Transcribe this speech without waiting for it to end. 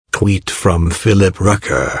tweet from Philip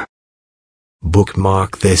Rucker.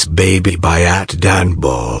 Bookmark this baby by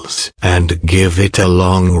 @danballs and give it a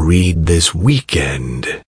long read this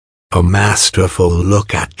weekend. A masterful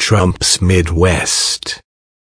look at Trump's Midwest.